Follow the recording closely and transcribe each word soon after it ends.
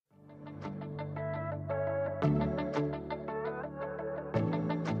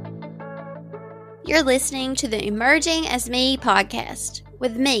You're listening to the Emerging as Me podcast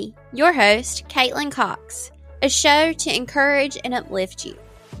with me, your host, Caitlin Cox, a show to encourage and uplift you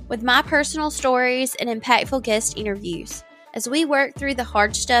with my personal stories and impactful guest interviews. As we work through the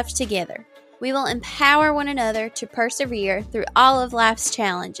hard stuff together, we will empower one another to persevere through all of life's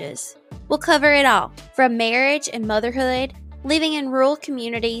challenges. We'll cover it all, from marriage and motherhood, living in rural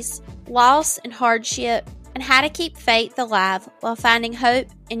communities, loss and hardship, and how to keep faith alive while finding hope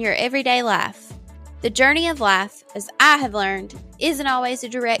in your everyday life. The journey of life, as I have learned, isn't always a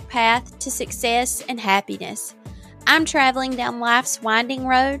direct path to success and happiness. I'm traveling down life's winding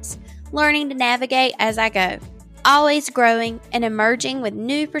roads, learning to navigate as I go, always growing and emerging with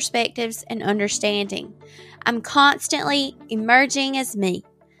new perspectives and understanding. I'm constantly emerging as me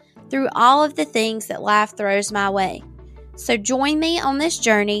through all of the things that life throws my way. So join me on this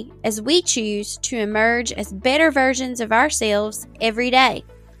journey as we choose to emerge as better versions of ourselves every day.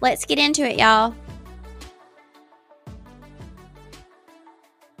 Let's get into it, y'all.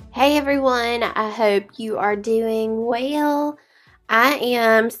 Hey everyone, I hope you are doing well. I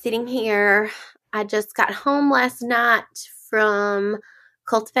am sitting here. I just got home last night from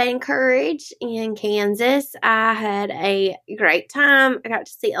Cultivating Courage in Kansas. I had a great time. I got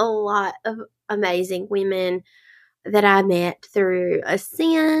to see a lot of amazing women that I met through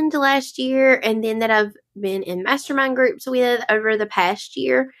Ascend last year, and then that I've been in mastermind groups with over the past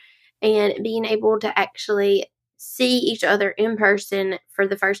year, and being able to actually see each other in person for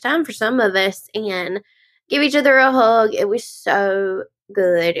the first time for some of us and give each other a hug. It was so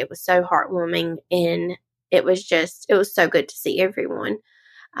good. It was so heartwarming, and it was so good to see everyone.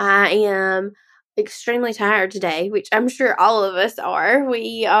 I am extremely tired today, which I'm sure all of us are.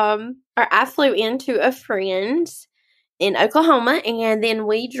 I flew into a friend's in Oklahoma, and then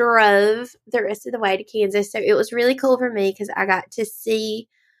we drove the rest of the way to Kansas. So it was really cool for me because I got to see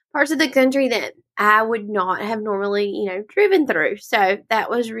parts of the country that I would not have normally, driven through. So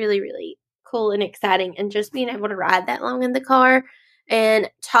that was really, really cool and exciting. And just being able to ride that long in the car and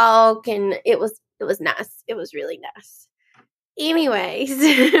talk, and it was nice. It was really nice. Anyways,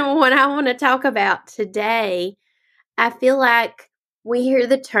 what I want to talk about today, I feel like we hear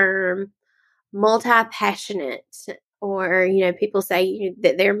the term multi-passionate, or, people say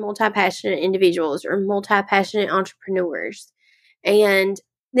that they're multi-passionate individuals or multi-passionate entrepreneurs. And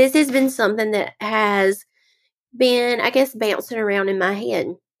this has been something that has been, I guess, bouncing around in my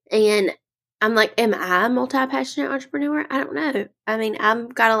head. And I'm like, am I a multi-passionate entrepreneur? I don't know. I mean,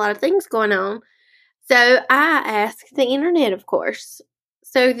 I've got a lot of things going on. So I asked the internet, of course.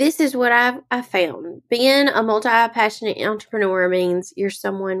 So this is what I found. Being a multi-passionate entrepreneur means you're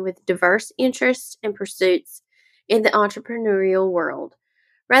someone with diverse interests and pursuits in the entrepreneurial world.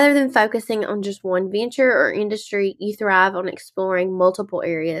 Rather than focusing on just one venture or industry, you thrive on exploring multiple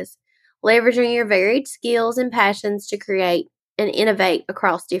areas, leveraging your varied skills and passions to create and innovate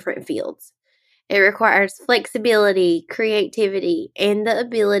across different fields. It requires flexibility, creativity, and the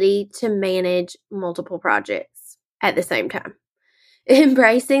ability to manage multiple projects at the same time.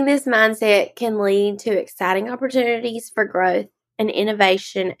 Embracing this mindset can lead to exciting opportunities for growth and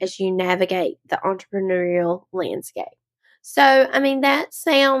innovation as you navigate the entrepreneurial landscape. So, that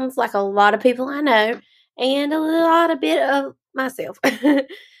sounds like a lot of people I know and a bit of myself.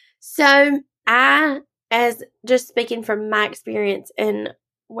 So, as just speaking from my experience and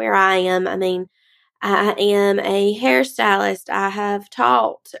where I am, I am a hairstylist. I have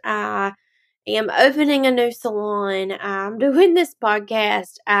taught. I am opening a new salon. I'm doing this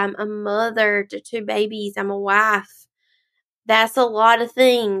podcast. I'm a mother to 2 babies. I'm a wife. That's a lot of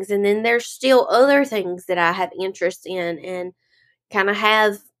things. And then there's still other things that I have interest in and kind of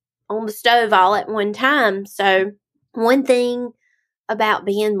have on the stove all at one time. So one thing about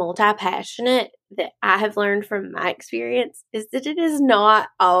being multi-passionate that I have learned from my experience is that it is not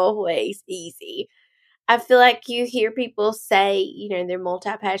always easy. I feel like you hear people say, they're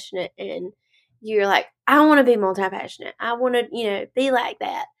multi-passionate, and you're like, I want to be multi-passionate. I want to, be like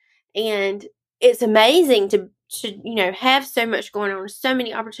that. And it's amazing to have so much going on, so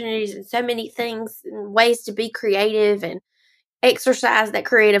many opportunities and so many things and ways to be creative and exercise that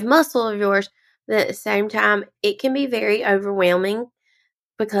creative muscle of yours. But at the same time, it can be very overwhelming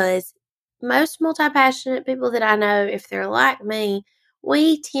because most multi-passionate people that I know, if they're like me,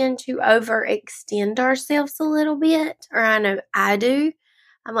 we tend to overextend ourselves a little bit, or I know I do.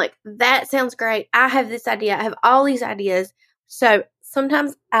 I'm like, that sounds great. I have this idea. I have all these ideas. So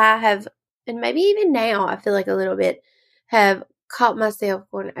sometimes I have, and maybe even now I feel like a little bit, have caught myself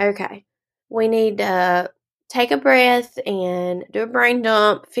going, okay, we need to take a breath and do a brain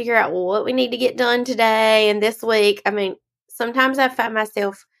dump, figure out what we need to get done today and this week. I mean, sometimes I find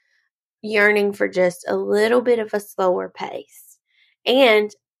myself yearning for just a little bit of a slower pace.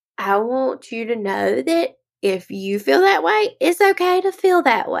 And I want you to know that if you feel that way, it's okay to feel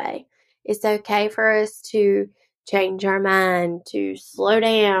that way. It's okay for us to change our mind, to slow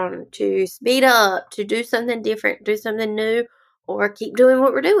down, to speed up, to do something different, do something new, or keep doing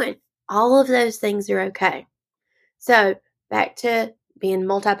what we're doing. All of those things are okay. So back to being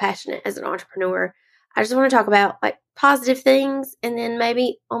multi-passionate as an entrepreneur, I just want to talk about like positive things and then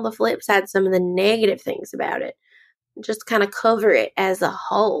maybe on the flip side, some of the negative things about it. Just kind of cover it as a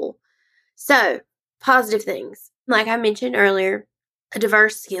whole. So positive things, like I mentioned earlier, a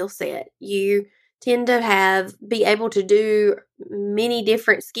diverse skill set. You tend to be able to do many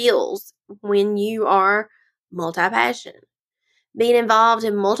different skills when you are multi-passionate. Being involved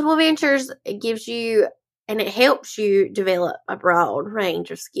in multiple ventures, it gives you and it helps you develop a broad range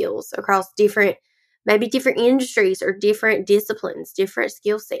of skills across maybe different industries or different disciplines, different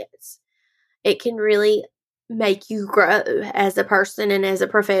skill sets. It can really make you grow as a person and as a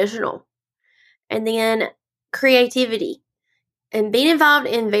professional. And then creativity. And being involved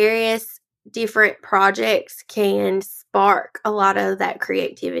in various different projects can spark a lot of that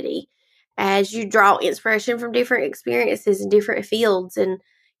creativity as you draw inspiration from different experiences in different fields and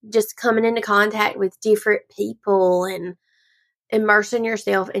just coming into contact with different people and immersing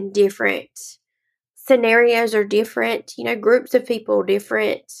yourself in different scenarios or different, groups of people,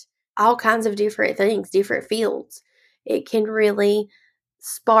 all kinds of different things, different fields. It can really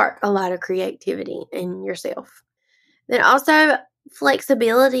spark a lot of creativity in yourself. Then also,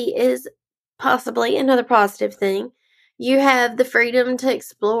 flexibility is possibly another positive thing. You have the freedom to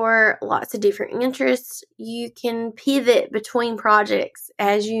explore lots of different interests. You can pivot between projects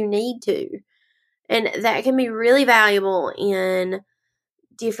as you need to. And that can be really valuable in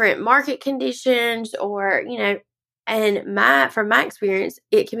different market conditions or, and from my experience,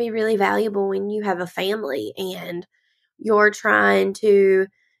 it can be really valuable when you have a family and you're trying to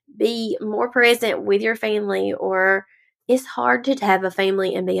be more present with your family, or it's hard to have a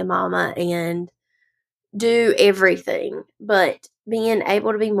family and be a mama and do everything, but being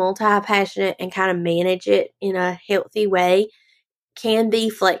able to be multi-passionate and kind of manage it in a healthy way can be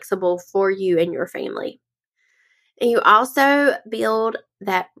flexible for you and your family. And you also build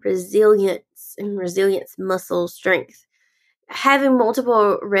that resilience muscle strength. Having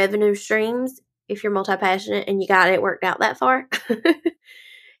multiple revenue streams, if you're multi-passionate and you got it worked out that far,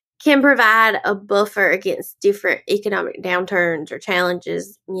 can provide a buffer against different economic downturns or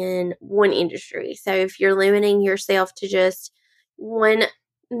challenges in one industry. So if you're limiting yourself to just one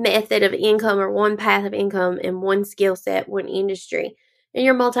method of income or one path of income in one skill set, one industry, and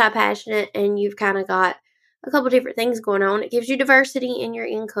you're multi-passionate and you've kind of got a couple different things going on, it gives you diversity in your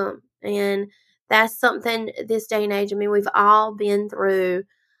income. And that's something this day and age, I mean, we've all been through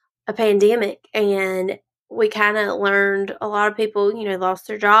a pandemic and we kind of learned a lot of people, lost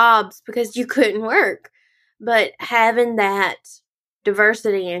their jobs because you couldn't work. But having that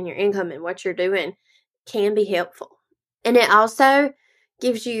diversity in your income and what you're doing can be helpful. And it also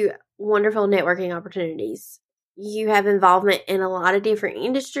gives you wonderful networking opportunities. You have involvement in a lot of different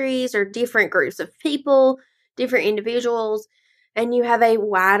industries or different groups of people, different individuals, and you have a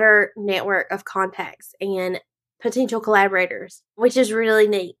wider network of contacts and potential collaborators, which is really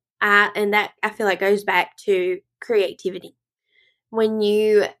neat. And that I feel like goes back to creativity. When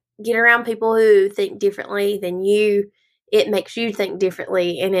you get around people who think differently than you, it makes you think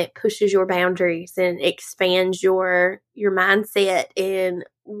differently and it pushes your boundaries and expands your mindset and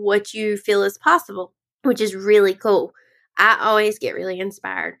what you feel is possible, which is really cool. I always get really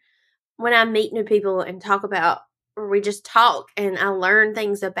inspired when I meet new people and we just talk and I learn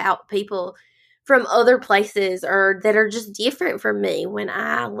things about people from other places or that are just different from me. When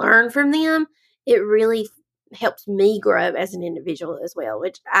I learn from them, it really helps me grow as an individual as well,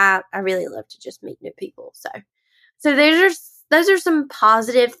 which I really love to just meet new people. So those are some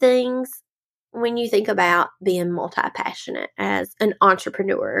positive things when you think about being multi-passionate as an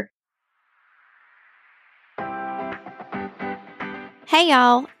entrepreneur. Hey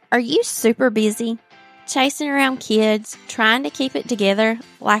y'all, are you super busy? Chasing around kids, trying to keep it together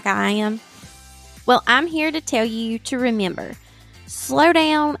like I am? Well, I'm here to tell you to remember, slow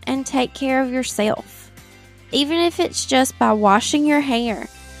down and take care of yourself. Even if it's just by washing your hair,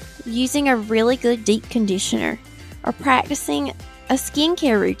 using a really good deep conditioner, or practicing a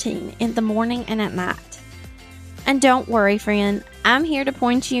skincare routine in the morning and at night. And don't worry, friend, I'm here to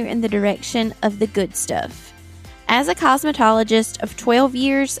point you in the direction of the good stuff. As a cosmetologist of 12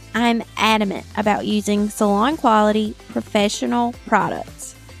 years, I'm adamant about using salon quality, professional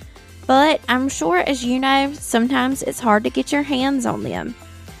products. But I'm sure, as you know, sometimes it's hard to get your hands on them,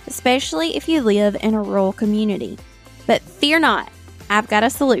 especially if you live in a rural community. But fear not, I've got a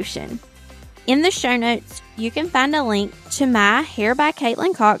solution. In the show notes, you can find a link to my Hair by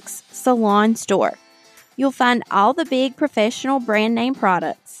Caitlin Cox salon store. You'll find all the big professional brand name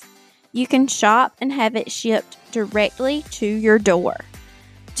products. You can shop and have it shipped directly to your door.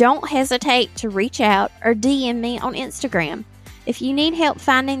 Don't hesitate to reach out or DM me on Instagram if you need help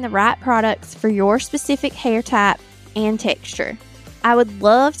finding the right products for your specific hair type and texture. I would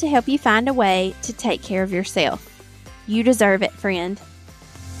love to help you find a way to take care of yourself. You deserve it, friend.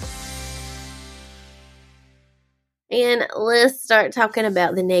 And let's start talking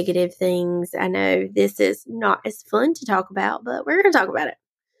about the negative things. I know this is not as fun to talk about, but we're going to talk about it.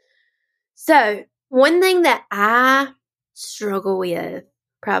 So, one thing that I struggle with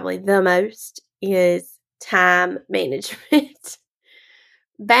probably the most is time management.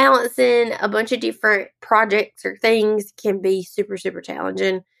 Balancing a bunch of different projects or things can be super, super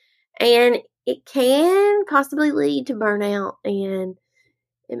challenging. And it can possibly lead to burnout, and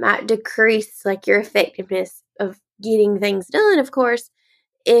it might decrease like your effectiveness of getting things done, of course,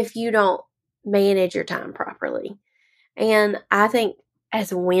 if you don't manage your time properly. And I think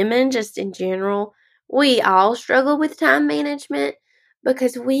as women, just in general, we all struggle with time management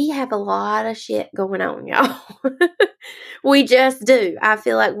because we have a lot of shit going on, y'all. We just do. I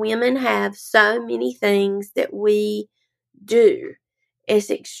feel like women have so many things that we do. It's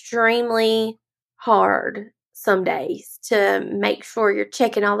extremely hard some days to make sure you're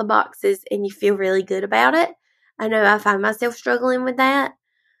checking all the boxes and you feel really good about it. I know I find myself struggling with that.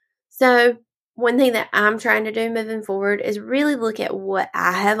 So one thing that I'm trying to do moving forward is really look at what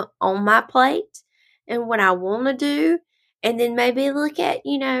I have on my plate and what I want to do. And then maybe look at,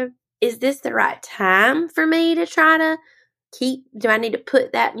 is this the right time for me to try to do I need to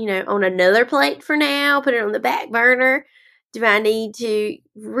put that, on another plate for now, put it on the back burner? Do I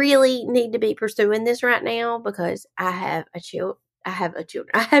really need to be pursuing this right now? Because I have children,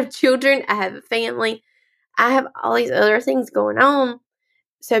 I have a family, I have all these other things going on.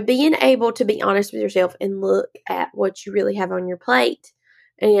 So being able to be honest with yourself and look at what you really have on your plate.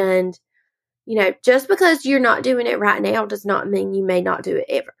 And, just because you're not doing it right now does not mean you may not do it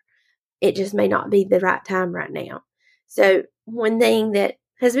ever. It just may not be the right time right now. So one thing that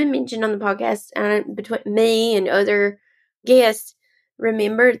has been mentioned on the podcast between me and other guests,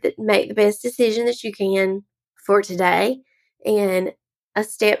 remember that make the best decision that you can for today. And a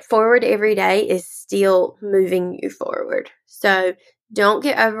step forward every day is still moving you forward. So don't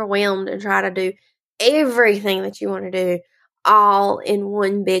get overwhelmed and try to do everything that you want to do all in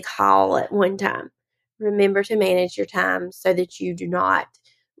one big haul at one time. Remember to manage your time so that you do not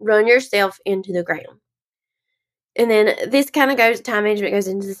run yourself into the ground. And then this kind of time management goes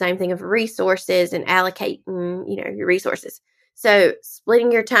into the same thing of resources and allocating, your resources. So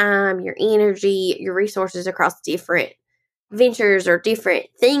splitting your time, your energy, your resources across different ventures or different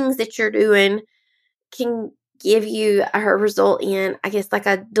things that you're doing can give you a result in, like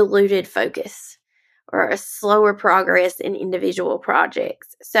a diluted focus or a slower progress in individual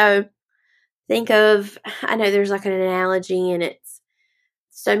projects. So think of, I know there's like an analogy and it's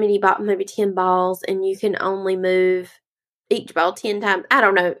so many maybe 10 balls and you can only move each ball 10 times. I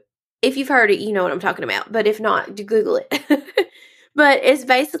don't know. If you've heard it, you know what I'm talking about. But if not, Google it. But it's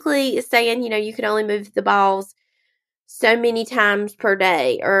basically saying, you can only move the balls so many times per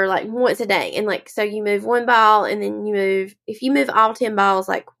day or like once a day. And so you move one ball and then if you move all 10 balls,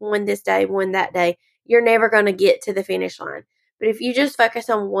 like one this day, one that day, you're never going to get to the finish line. But if you just focus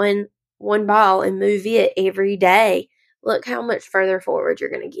on one ball and move it every day, look how much further forward you're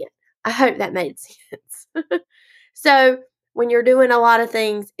going to get. I hope that made sense. So when you're doing a lot of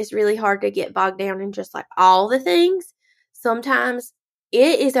things, it's really hard to get bogged down in just like all the things. Sometimes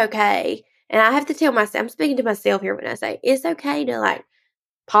it is okay. And I have to tell myself, I'm speaking to myself here when I say it's okay to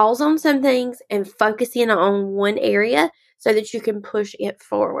pause on some things and focus in on one area so that you can push it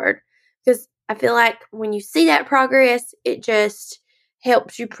forward. Because I feel like when you see that progress, it just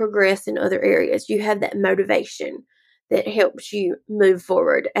helps you progress in other areas. You have that motivation that helps you move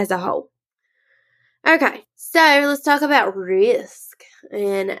forward as a whole. Okay, so let's talk about risk.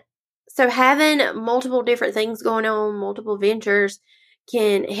 And so having multiple different things going on, multiple ventures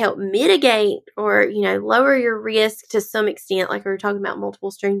can help mitigate or, lower your risk to some extent. Like we were talking about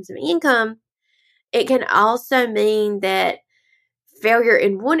multiple streams of income. It can also mean that failure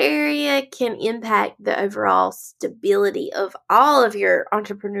in one area can impact the overall stability of all of your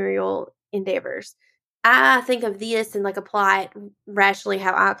entrepreneurial endeavors. I think of this and like apply it rationally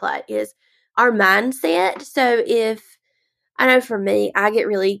how I apply it is our mindset. So if I know for me, I get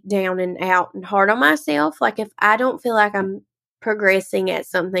really down and out and hard on myself. Like if I don't feel like I'm progressing at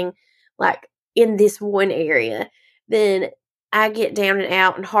something like in this one area, then I get down and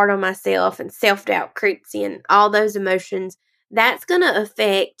out and hard on myself and self-doubt creeps in, all those emotions. That's going to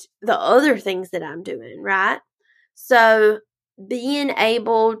affect the other things that I'm doing, right? So being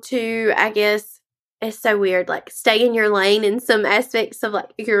able to, I guess, it's so weird, like stay in your lane in some aspects of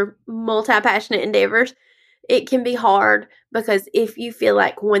like your multi-passionate endeavors. It can be hard because if you feel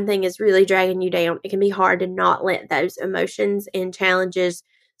like one thing is really dragging you down, it can be hard to not let those emotions and challenges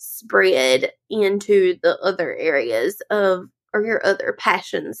spread into the other areas of or your other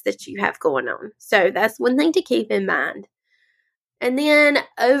passions that you have going on. So that's one thing to keep in mind. And then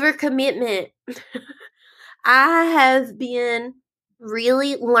overcommitment. I have been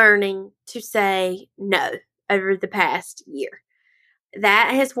really learning to say no over the past year.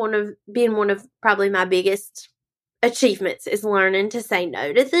 That has been one of probably my biggest achievements is learning to say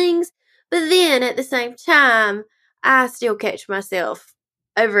no to things. But then at the same time, I still catch myself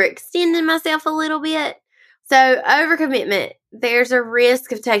overextending myself a little bit. So overcommitment, there's a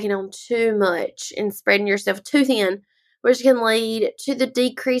risk of taking on too much and spreading yourself too thin, which can lead to the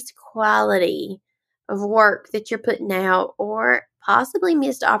decreased quality of work that you're putting out or possibly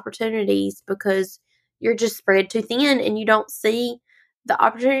missed opportunities because you're just spread too thin and you don't see the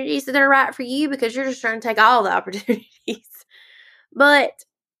opportunities that are right for you because you're just trying to take all the opportunities. But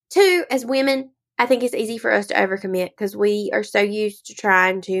two, as women, I think it's easy for us to overcommit because we are so used to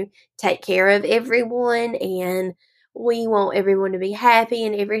trying to take care of everyone and we want everyone to be happy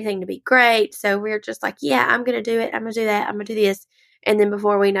and everything to be great. So we're just like, yeah, I'm going to do it. I'm going to do that. I'm going to do this. And then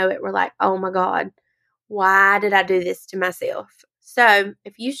before we know it, we're like, oh my God, why did I do this to myself? So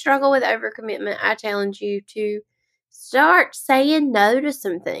if you struggle with overcommitment, I challenge you to start saying no to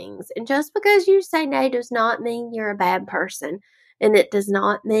some things. And just because you say no does not mean you're a bad person. And it does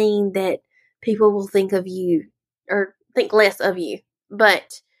not mean that people will think of you or think less of you.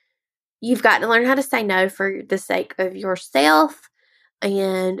 But you've got to learn how to say no for the sake of yourself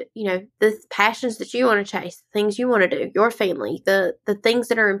and, the passions that you want to chase, the things you want to do, your family, the things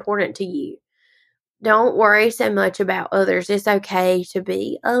that are important to you. Don't worry so much about others. It's okay to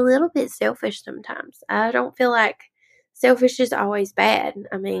be a little bit selfish sometimes. I don't feel like selfish is always bad.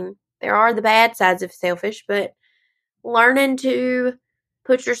 I mean, there are the bad sides of selfish, but learning to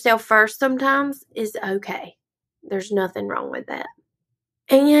put yourself first sometimes is okay. There's nothing wrong with that.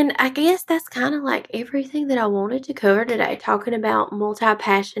 And I guess that's kind of like everything that I wanted to cover today, talking about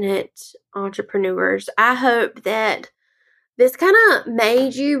multi-passionate entrepreneurs. I hope that this kind of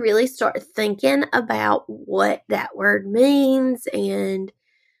made you really start thinking about what that word means and,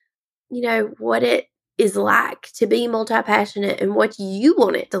 what it is like to be multi-passionate and what you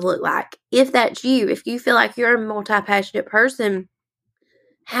want it to look like. If that's you, if you feel like you're a multi-passionate person,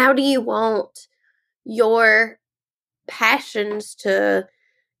 how do you want your passions to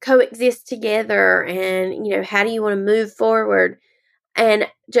coexist together? And, how do you want to move forward? And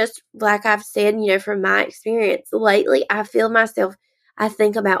just like I've said, from my experience lately, I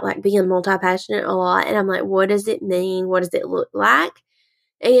think about like being multi-passionate a lot. And I'm like, what does it mean? What does it look like?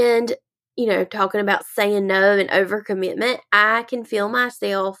 And, talking about saying no and overcommitment, I can feel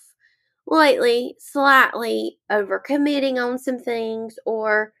myself lately slightly overcommitting on some things,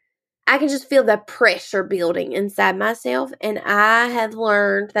 or I can just feel the pressure building inside myself. And I have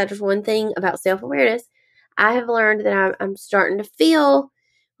learned that there's one thing about self-awareness. I have learned that I'm starting to feel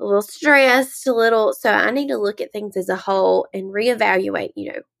a little stressed, so I need to look at things as a whole and reevaluate,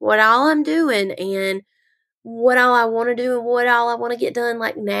 what all I'm doing and what all I want to do and what all I want to get done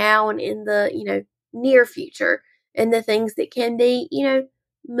like now and in the, near future, and the things that can be,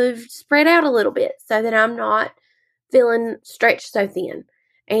 spread out a little bit so that I'm not feeling stretched so thin.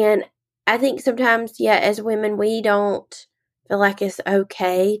 And I think sometimes, as women, we don't feel like it's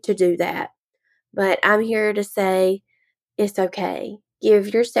okay to do that. But I'm here to say it's okay.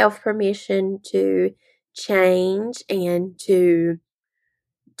 Give yourself permission to change and to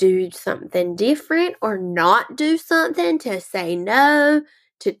do something different or not do something, to say no,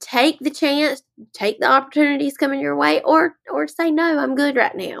 to take the chance, take the opportunities coming your way, or say no, I'm good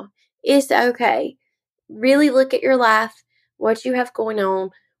right now. It's okay. Really look at your life, what you have going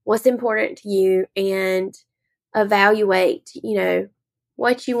on, what's important to you, and evaluate,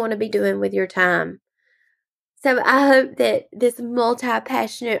 what you want to be doing with your time. So I hope that this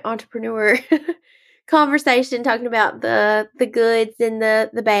multi-passionate entrepreneur conversation talking about the goods and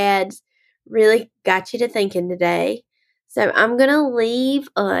the bads really got you to thinking today. So I'm going to leave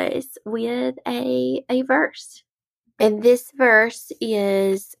us with a verse. And this verse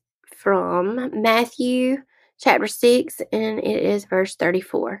is from Matthew chapter 6, and it is verse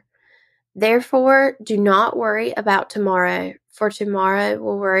 34. Therefore, do not worry about tomorrow, for tomorrow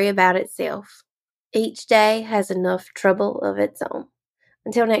will worry about itself. Each day has enough trouble of its own.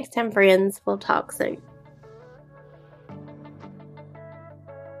 Until next time, friends, we'll talk soon.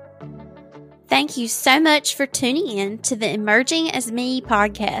 Thank you so much for tuning in to the Emerging as Me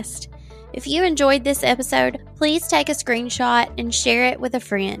podcast. If you enjoyed this episode, please take a screenshot and share it with a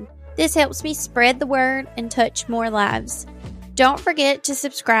friend. This helps me spread the word and touch more lives. Don't forget to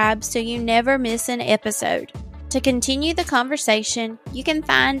subscribe so you never miss an episode. To continue the conversation, you can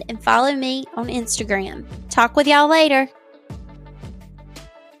find and follow me on Instagram. Talk with y'all later.